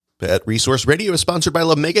Pet Resource Radio is sponsored by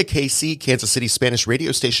La Mega KC, Kansas City Spanish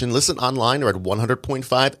radio station. Listen online or at 100.5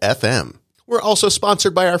 FM. We're also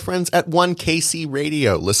sponsored by our friends at 1KC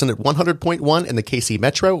Radio. Listen at 100.1 in the KC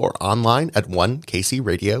Metro or online at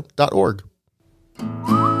 1kcradio.org.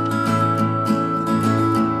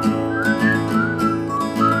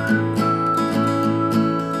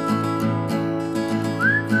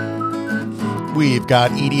 We've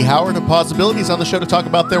got Edie Howard of PawsAbilities on the show to talk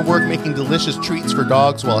about their work making delicious treats for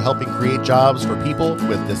dogs while helping create jobs for people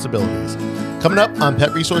with disabilities. Coming up on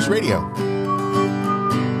Pet Resource Radio.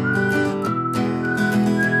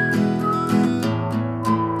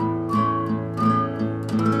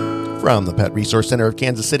 From the Pet Resource Center of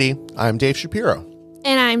Kansas City, I'm Dave Shapiro.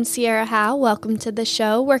 And I'm Sierra Howe. Welcome to the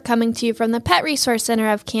show. We're coming to you from the Pet Resource Center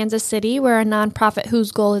of Kansas City. We're a nonprofit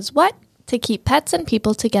whose goal is what? To keep pets and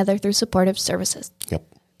people together through supportive services. Yep.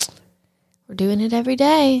 We're doing it every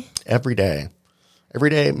day. Every day. Every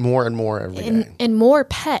day, more and more every day. And more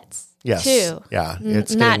pets, yes. too. Yeah.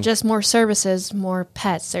 It's not just more services, more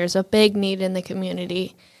pets. There's a big need in the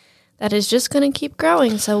community that is just going to keep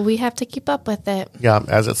growing, so we have to keep up with it. Yeah,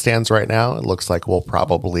 as it stands right now, it looks like we'll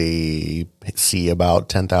probably see about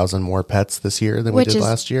 10,000 more pets this year than we did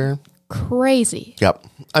last year. Crazy. Yep.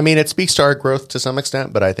 I mean, it speaks to our growth to some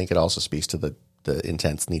extent, but I think it also speaks to the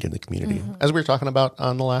intense need in the community, as we were talking about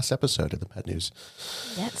on the last episode of the Pet News.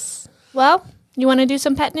 Yes. Well, you want to do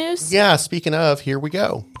some pet news? Yeah, speaking of, here we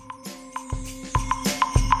go.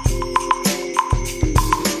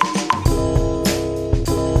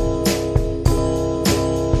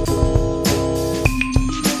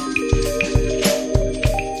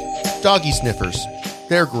 Doggy sniffers.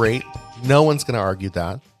 They're great. No one's going to argue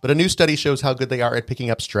that. But a new study shows how good they are at picking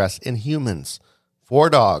up stress in humans. 4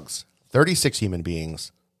 dogs, 36 human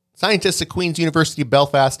beings. Scientists at Queen's University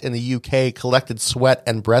Belfast in the UK collected sweat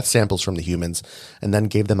and breath samples from the humans and then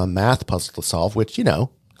gave them a math puzzle to solve, which,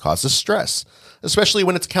 causes stress, especially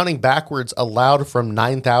when it's counting backwards aloud from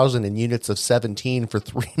 9,000 in units of 17 for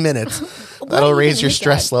 3 minutes. That'll raise your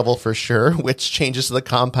stress level for sure, which changes the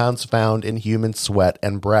compounds found in human sweat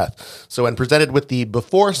and breath. So when presented with the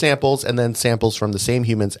before samples and then samples from the same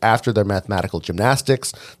humans after their mathematical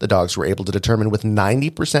gymnastics, the dogs were able to determine with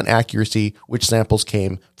 90% accuracy which samples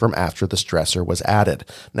came from after the stressor was added.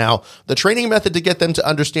 Now, the training method to get them to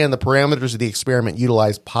understand the parameters of the experiment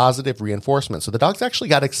utilized positive reinforcement. So the dogs actually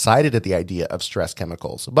got excited at the idea of stress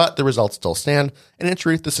chemicals, but the results still stand. And in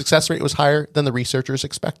truth, the success rate was higher than the researchers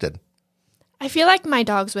expected. I feel like my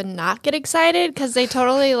dogs would not get excited because they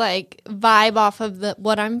totally vibe off of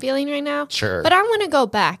what I'm feeling right now. Sure. But I want to go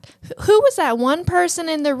back. Who was that one person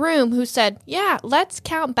in the room who said, yeah, let's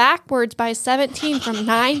count backwards by 17 from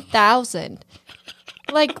 9,000?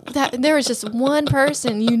 There was just one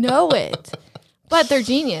person, it. But they're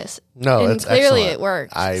genius. No, and it's clearly excellent. It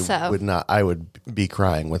worked. I would be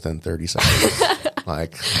crying within 30 seconds.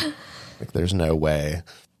 like there's no way.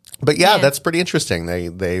 But yeah, that's pretty interesting.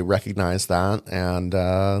 They recognize that, and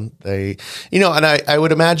they, and I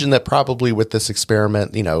would imagine that probably with this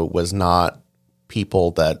experiment, was not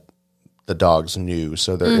people that the dogs knew,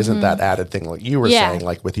 so there isn't that added thing like you were saying,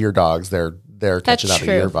 like with your dogs, they're catching out of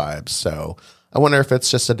your vibes. So I wonder if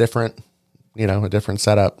it's just a different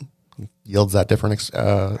setup yields that different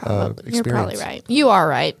experience. You're probably right. You are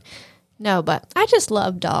right. No, but I just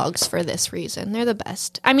love dogs for this reason. They're the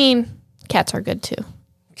best. I mean, cats are good too.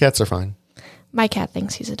 Cats are fine. My cat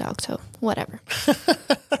thinks he's a dog, so whatever.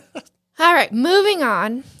 All right, moving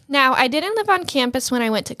on. Now, I didn't live on campus when I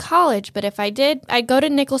went to college, but if I did, I'd go to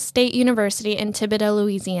Nichols State University in Thibodaux,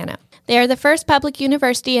 Louisiana. They are the first public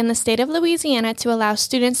university in the state of Louisiana to allow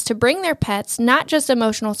students to bring their pets, not just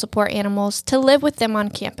emotional support animals, to live with them on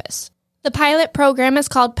campus. The pilot program is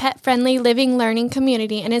called Pet Friendly Living Learning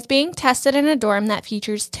Community and is being tested in a dorm that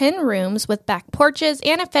features 10 rooms with back porches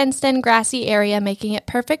and a fenced-in grassy area, making it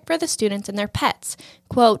perfect for the students and their pets.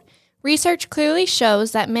 Quote, research clearly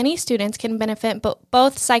shows that many students can benefit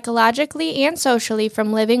both psychologically and socially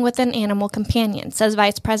from living with an animal companion, says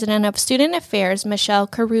Vice President of Student Affairs Michelle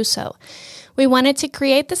Caruso. We wanted to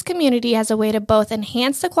create this community as a way to both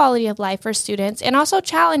enhance the quality of life for students and also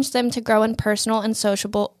challenge them to grow in personal and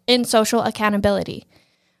social accountability.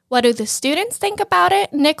 What do the students think about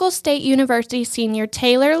it? Nichols State University senior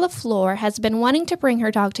Taylor LaFleur has been wanting to bring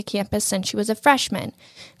her dog to campus since she was a freshman.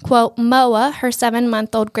 Quote, Moa, her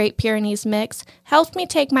 7-month-old Great Pyrenees mix, helped me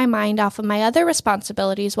take my mind off of my other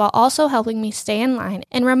responsibilities while also helping me stay in line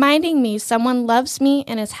and reminding me someone loves me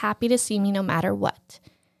and is happy to see me no matter what.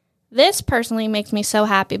 This personally makes me so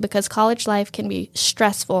happy because college life can be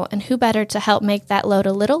stressful, and who better to help make that load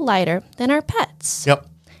a little lighter than our pets? Yep.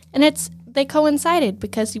 And it's they coincided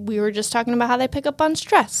because we were just talking about how they pick up on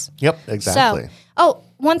stress. Yep, exactly. So,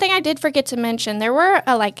 one thing I did forget to mention, there were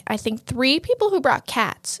I think 3 people who brought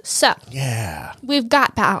cats. So yeah, we've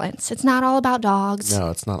got balance. It's not all about dogs.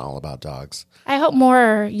 No, it's not all about dogs. I hope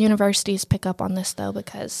more universities pick up on this, though,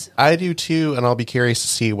 because I do too, and I'll be curious to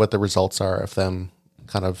see what the results are of them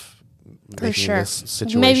kind of for making sure. this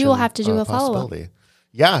situation. Maybe we'll have to do a follow-up.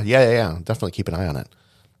 Yeah. Definitely keep an eye on it.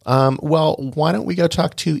 Well, why don't we go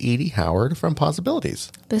talk to Edie Howard from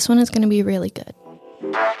PawsAbilities? This one is going to be really good.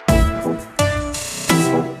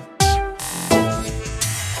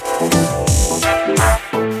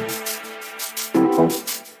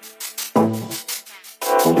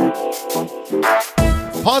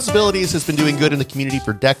 PawsAbilities has been doing good in the community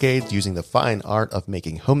for decades, using the fine art of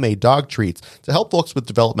making homemade dog treats to help folks with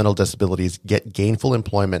developmental disabilities get gainful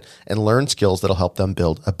employment and learn skills that'll help them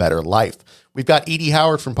build a better life. We've got Edie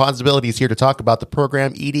Howard from PawsAbilities here to talk about the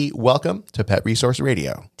program. Edie, welcome to Pet Resource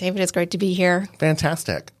Radio. David, it's great to be here.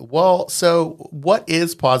 Fantastic. Well, so what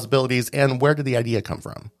is PawsAbilities and where did the idea come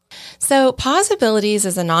from? So PawsAbilities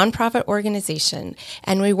is a nonprofit organization,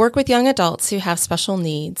 and we work with young adults who have special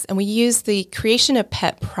needs, and we use the creation of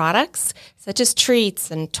pet products, such as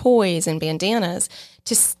treats and toys and bandanas,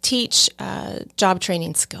 to teach job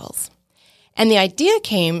training skills. And the idea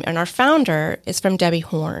came, and our founder is from Debbie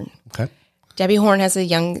Horn. Okay. Debbie Horn has a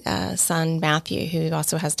young son, Matthew, who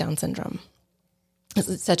also has Down syndrome,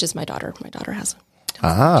 such as my daughter. My daughter has Down syndrome.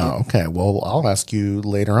 Okay. Well, I'll ask you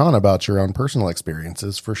later on about your own personal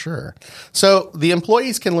experiences for sure. So the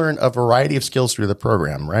employees can learn a variety of skills through the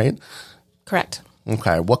program, right? Correct.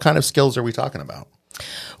 Okay. What kind of skills are we talking about?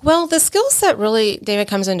 Well, the skill set really, David,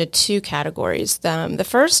 comes into 2 categories. The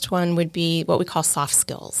first one would be what we call soft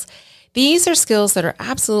skills. These are skills that are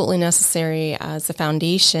absolutely necessary as a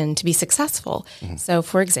foundation to be successful. Mm-hmm. So,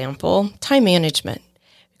 for example, time management.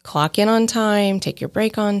 Clock in on time, take your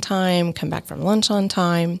break on time, come back from lunch on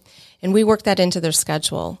time, and we work that into their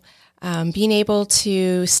schedule. Being able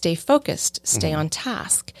to stay focused, stay on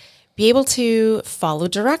task, be able to follow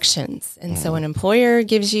directions. And so an employer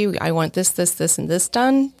gives you, I want this, and this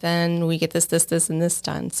done, then we get this, and this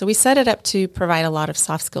done. So we set it up to provide a lot of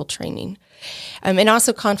soft skill training. And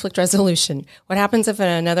also conflict resolution. What happens if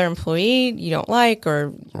another employee you don't like,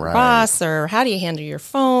 or boss, or how do you handle your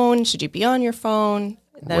phone? Should you be on your phone?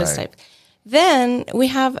 Those types. Then we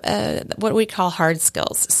have what we call hard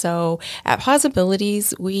skills. So at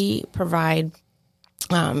PawsAbilities, we provide,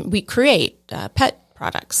 we create pet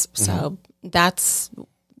products. So that's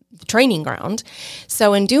the training ground.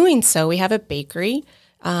 So in doing so, we have a bakery,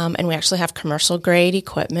 and we actually have commercial grade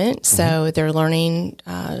equipment. So they're learning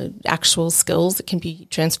actual skills that can be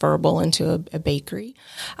transferable into a bakery.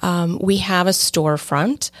 We have a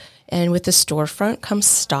storefront. And with the storefront comes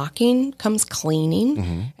stocking, comes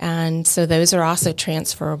cleaning. And so those are also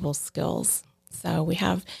transferable skills. So we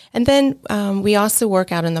have, and then we also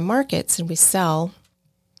work out in the markets, and we sell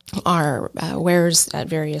our wares at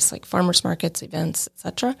various farmers markets, events,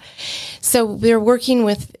 etc. So we're working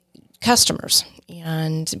with customers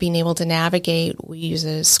and being able to navigate. We use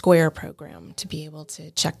a Square program to be able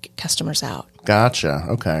to check customers out. Gotcha.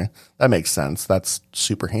 Okay. That makes sense. That's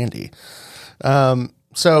super handy.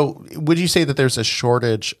 So would you say that there's a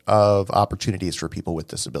shortage of opportunities for people with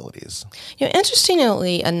disabilities?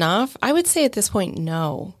 Interestingly enough, I would say at this point,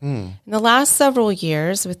 no. In the last several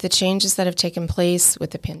years, with the changes that have taken place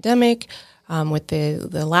with the pandemic, with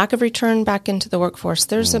the lack of return back into the workforce,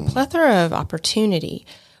 there's a plethora of opportunity.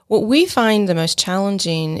 What we find the most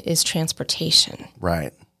challenging is transportation.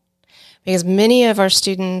 Right. Because many of our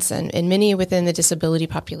students and many within the disability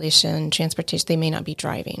population, transportation, they may not be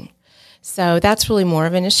driving. So that's really more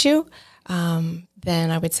of an issue than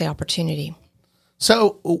I would say opportunity.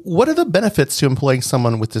 So what are the benefits to employing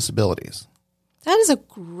someone with disabilities? That is a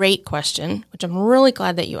great question, which I'm really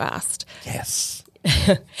glad that you asked. Yes.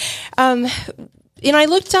 I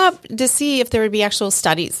looked up to see if there would be actual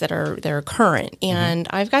studies that are current, and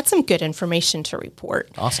I've got some good information to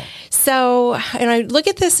report. Awesome. So, and I look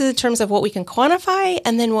at this in terms of what we can quantify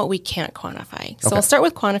and then what we can't quantify. So I'll start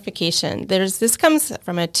with quantification. This comes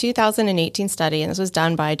from a 2018 study, and this was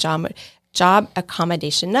done by Job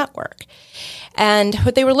Accommodation Network. And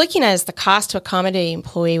what they were looking at is the cost to accommodate an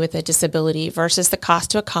employee with a disability versus the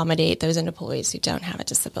cost to accommodate those employees who don't have a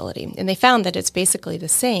disability. And they found that it's basically the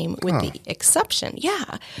same with the exception.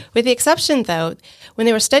 Yeah. With the exception, though, when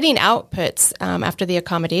they were studying outputs after the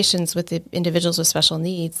accommodations with the individuals with special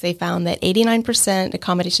needs, they found that 89%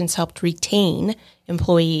 accommodations helped retain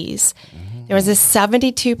employees. There was a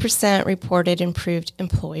 72% reported improved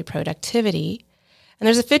employee productivity. And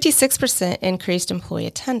there's a 56% increased employee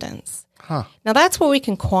attendance. Now, that's what we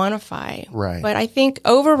can quantify. Right. But I think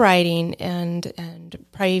overriding and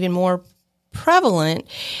probably even more prevalent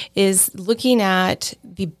is looking at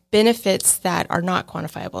the benefits that are not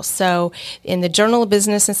quantifiable. So in the Journal of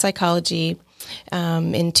Business and Psychology,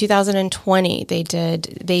 in 2020,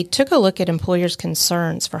 they took a look at employers'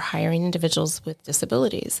 concerns for hiring individuals with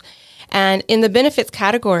disabilities. And in the benefits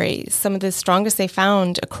category, some of the strongest they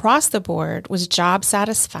found across the board was job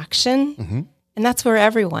satisfaction, and that's for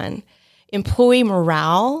everyone, employee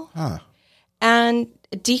morale, and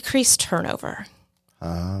decreased turnover.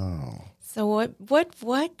 Oh. So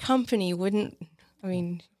what company wouldn't, I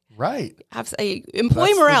mean... Right. Employee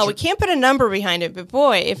That's morale, we can't put a number behind it, but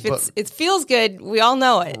boy, if it feels good, we all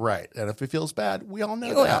know it. Right. And if it feels bad, we all know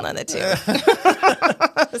that. We all know that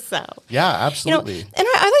too. So, yeah, absolutely. And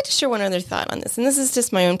I'd like to share one other thought on this, and this is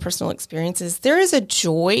just my own personal experiences. There is a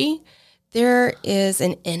joy, there is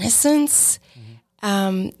an innocence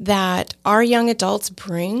that our young adults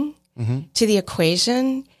bring to the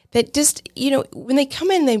equation that just, when they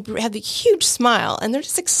come in, they have the huge smile and they're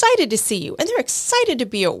just excited to see you and they're excited to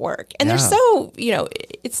be at work. And they're so,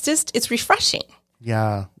 it's refreshing.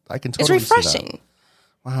 Yeah, I can totally It's refreshing. See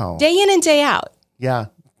that. Wow. Day in and day out. Yeah.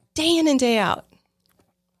 Day in and day out.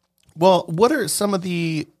 Well, what are some of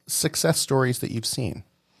the success stories that you've seen?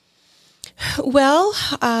 Well,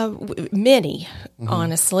 many,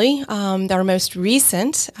 honestly. Our most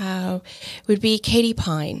recent would be Katie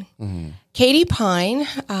Pine. Katie Pine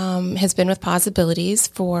has been with PawsAbilities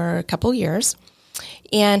for a couple years.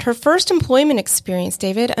 And her first employment experience,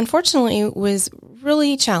 David, unfortunately, was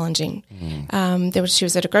really challenging. She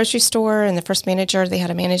was at a grocery store, and the first manager, they had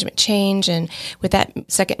a management change. And with that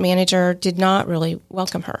second manager, did not really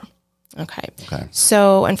welcome her. Okay.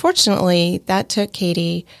 So, unfortunately, that took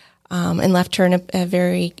Katie... and left her in a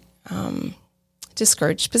very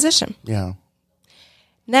discouraged position. Yeah.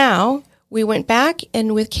 Now, we went back,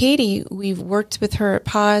 and with Katie, we've worked with her at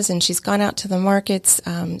Paws, and she's gone out to the markets.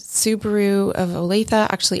 Subaru of Olathe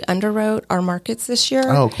actually underwrote our markets this year.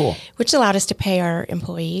 Oh, cool. Which allowed us to pay our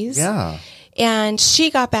employees. Yeah. And she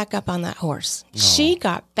got back up on that horse. She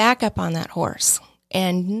got back up on that horse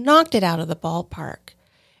and knocked it out of the ballpark.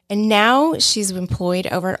 And now she's employed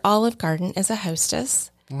over at Olive Garden as a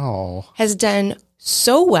hostess. Has done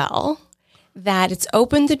so well that it's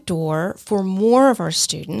opened the door for more of our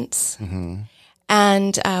students.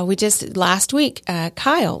 And we just, last week,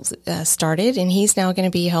 Kyle started, and he's now going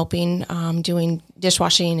to be helping doing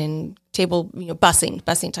dishwashing and table,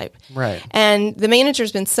 bussing type. Right. And the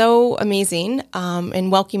manager's been so amazing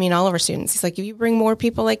in welcoming all of our students. He's like, if you bring more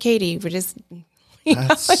people like Katie, we're just...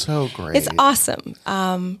 That's so great. It's awesome.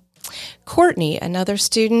 Courtney, another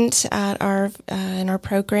student at in our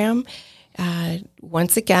program,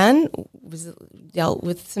 once again dealt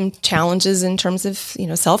with some challenges in terms of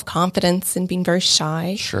self-confidence and being very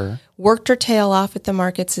shy. Sure. Worked her tail off at the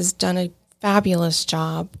markets, has done a fabulous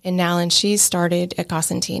job, and she's started at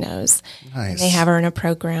Cosentino's. Nice. And they have her in a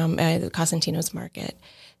program at the Cosentino's market.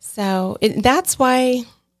 So that's why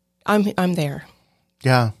I'm there.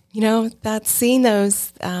 Yeah. That's seeing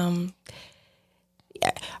those.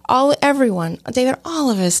 Everyone, David, all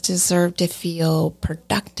of us deserve to feel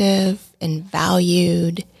productive and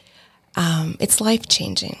valued. It's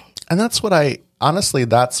life-changing. And that's what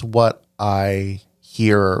that's what I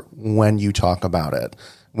hear when you talk about it.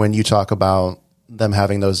 When you talk about them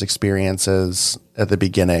having those experiences at the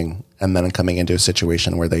beginning and then coming into a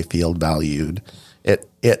situation where they feel valued.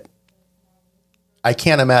 I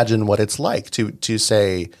can't imagine what it's like to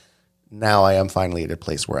say, now I am finally at a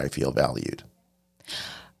place where I feel valued.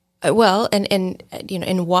 Well, and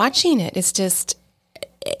watching it, it's just,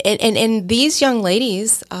 and these young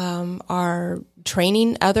ladies are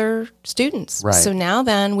training other students. Right. So now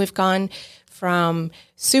then we've gone from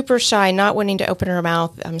super shy, not wanting to open her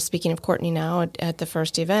mouth, I'm speaking of Courtney now at the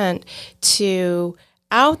first event, to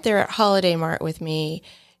out there at Holiday Mart with me,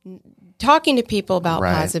 talking to people about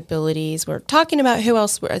PawsAbilities. We're talking about who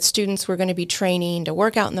else students we're going to be training to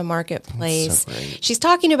work out in the marketplace. So she's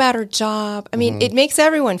talking about her job. I mean, it makes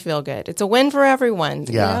everyone feel good. It's a win for everyone.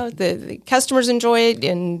 Yeah. The customers enjoy it,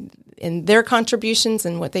 and their contributions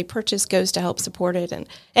and what they purchase goes to help support it. And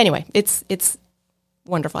anyway, it's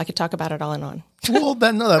wonderful. I could talk about it all and on. Well,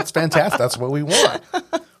 that's fantastic. That's what we want.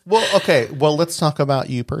 Well, okay. Well, let's talk about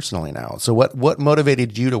you personally now. So what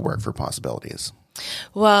motivated you to work for PawsAbilities?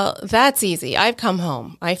 Well, that's easy. I've come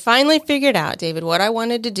home. I finally figured out, David, what I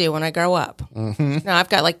wanted to do when I grow up. Now, I've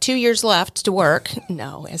got like 2 years left to work.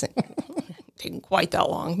 No, isn't. taken quite that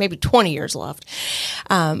long, maybe 20 years left.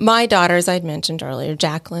 My daughter, as I'd mentioned earlier,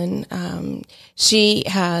 Jacqueline, she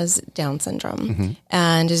has Down syndrome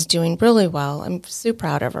and is doing really well. I'm so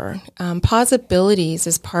proud of her. PawsAbilities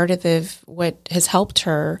is part of what has helped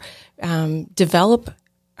her develop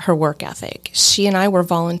her work ethic. She and I were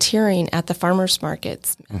volunteering at the farmers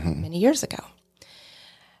markets many years ago.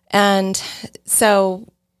 And so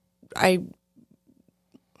I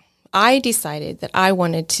decided that I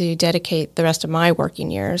wanted to dedicate the rest of my working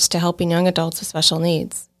years to helping young adults with special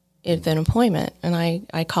needs with employment. And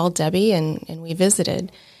I called Debbie and we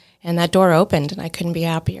visited, and that door opened, and I couldn't be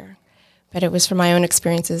happier. But it was from my own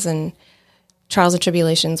experiences and trials and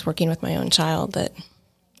tribulations working with my own child that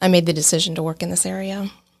I made the decision to work in this area.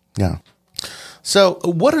 Yeah. So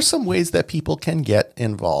what are some ways that people can get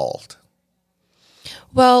involved?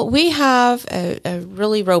 Well, we have a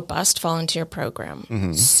really robust volunteer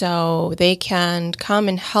program. So they can come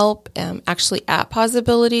and help actually at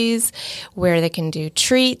PawsAbilities, where they can do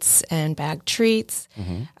treats and bag treats,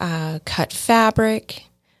 cut fabric,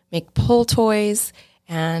 make pull toys.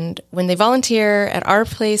 And when they volunteer at our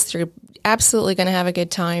place, they're absolutely going to have a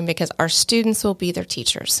good time because our students will be their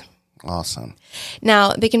teachers. Awesome.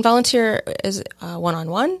 Now, they can volunteer as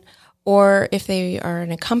one-on-one, or if they are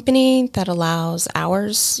in a company that allows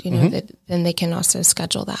hours, then they can also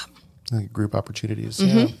schedule that. Group opportunities.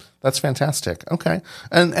 Yeah. That's fantastic. Okay.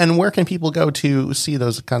 And where can people go to see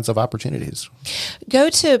those kinds of opportunities? Go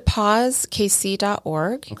to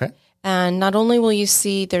PawsKC.org. Okay. And not only will you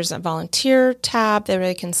see there's a volunteer tab that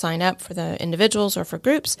they can sign up for the individuals or for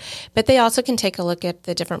groups, but they also can take a look at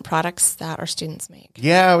the different products that our students make.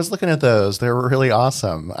 Yeah, I was looking at those. They're really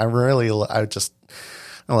awesome. I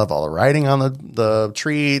love all the writing on the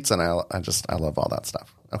treats, and I love all that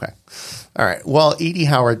stuff. Okay. All right. Well, Edie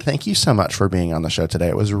Howard, thank you so much for being on the show today.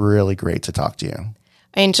 It was really great to talk to you.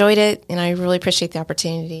 I enjoyed it, and I really appreciate the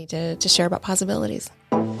opportunity to share about PawsAbilities.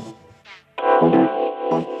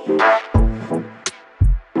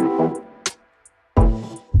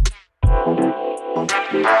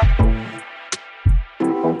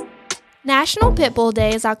 National Pit Bull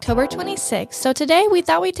Day is October 26th, so today we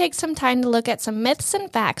thought we'd take some time to look at some myths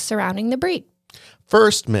and facts surrounding the breed.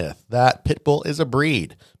 First myth, that Pit Bull is a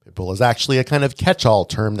breed. Pit Bull is actually a kind of catch-all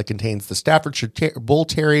term that contains the Staffordshire Bull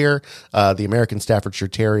Terrier, the American Staffordshire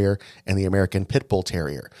Terrier, and the American Pit Bull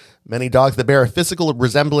Terrier. Many dogs that bear a physical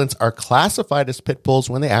resemblance are classified as pit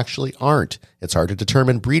bulls when they actually aren't. It's hard to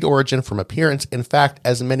determine breed origin from appearance. In fact,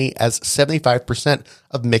 as many as 75%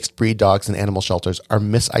 of mixed breed dogs in animal shelters are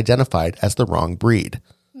misidentified as the wrong breed.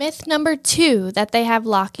 Myth number 2, that they have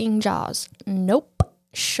locking jaws. Nope,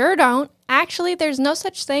 sure don't. Actually, there's no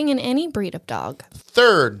such thing in any breed of dog.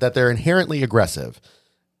 Third, that they're inherently aggressive.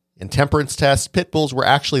 In temperance tests, pit bulls were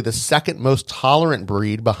actually the second most tolerant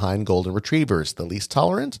breed behind golden retrievers. The least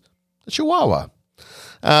tolerant? The Chihuahua.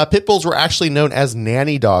 Pit bulls were actually known as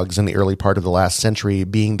nanny dogs in the early part of the last century,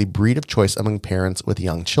 being the breed of choice among parents with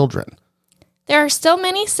young children. There are still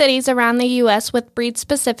many cities around the U.S. with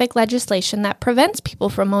breed-specific legislation that prevents people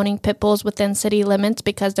from owning pit bulls within city limits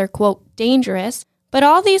because they're, quote, dangerous. But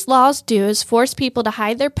all these laws do is force people to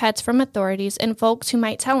hide their pets from authorities and folks who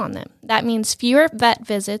might tell on them. That means fewer vet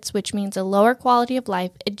visits, which means a lower quality of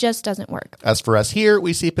life. It just doesn't work. As for us here,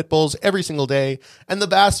 we see pit bulls every single day, and the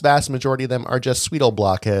vast, vast majority of them are just sweet old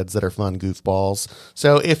blockheads that are fun goofballs.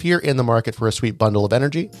 So if you're in the market for a sweet bundle of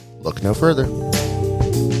energy, look no further.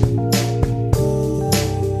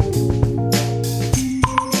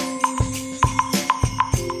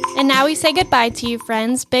 And now we say goodbye to you,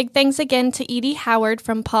 friends. Big thanks again to Edie Howard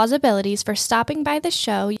from PawsAbilities for stopping by the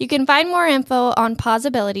show. You can find more info on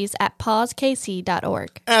PawsAbilities at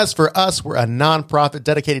PawsKC.org. As for us, we're a nonprofit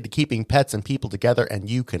dedicated to keeping pets and people together, and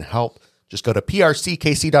you can help. Just go to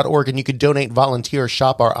prckc.org and you can donate, volunteer,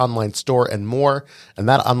 shop our online store, and more. And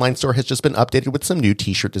that online store has just been updated with some new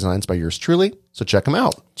t-shirt designs by yours truly, so check them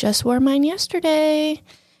out. Just wore mine yesterday.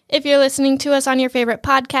 If you're listening to us on your favorite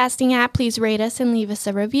podcasting app, please rate us and leave us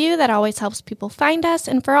a review. That always helps people find us.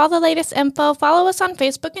 And for all the latest info, follow us on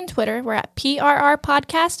Facebook and Twitter. We're at PRR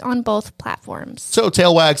Podcast on both platforms. So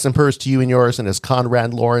tail wags and purrs to you and yours. And as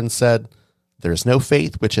Conrad Lawrence said, there's no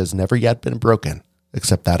faith which has never yet been broken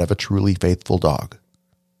except that of a truly faithful dog.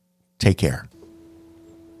 Take care.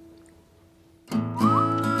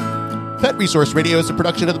 Pet Resource Radio is a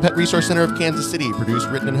production of the Pet Resource Center of Kansas City. Produced,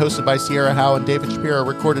 written, and hosted by Sierra Howe and David Shapiro.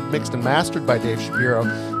 Recorded, mixed, and mastered by Dave Shapiro.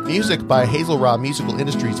 Music by Hazel Raw Musical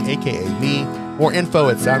Industries, a.k.a. me. More info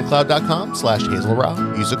at soundcloud.com/Hazel Raw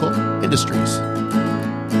Musical Industries.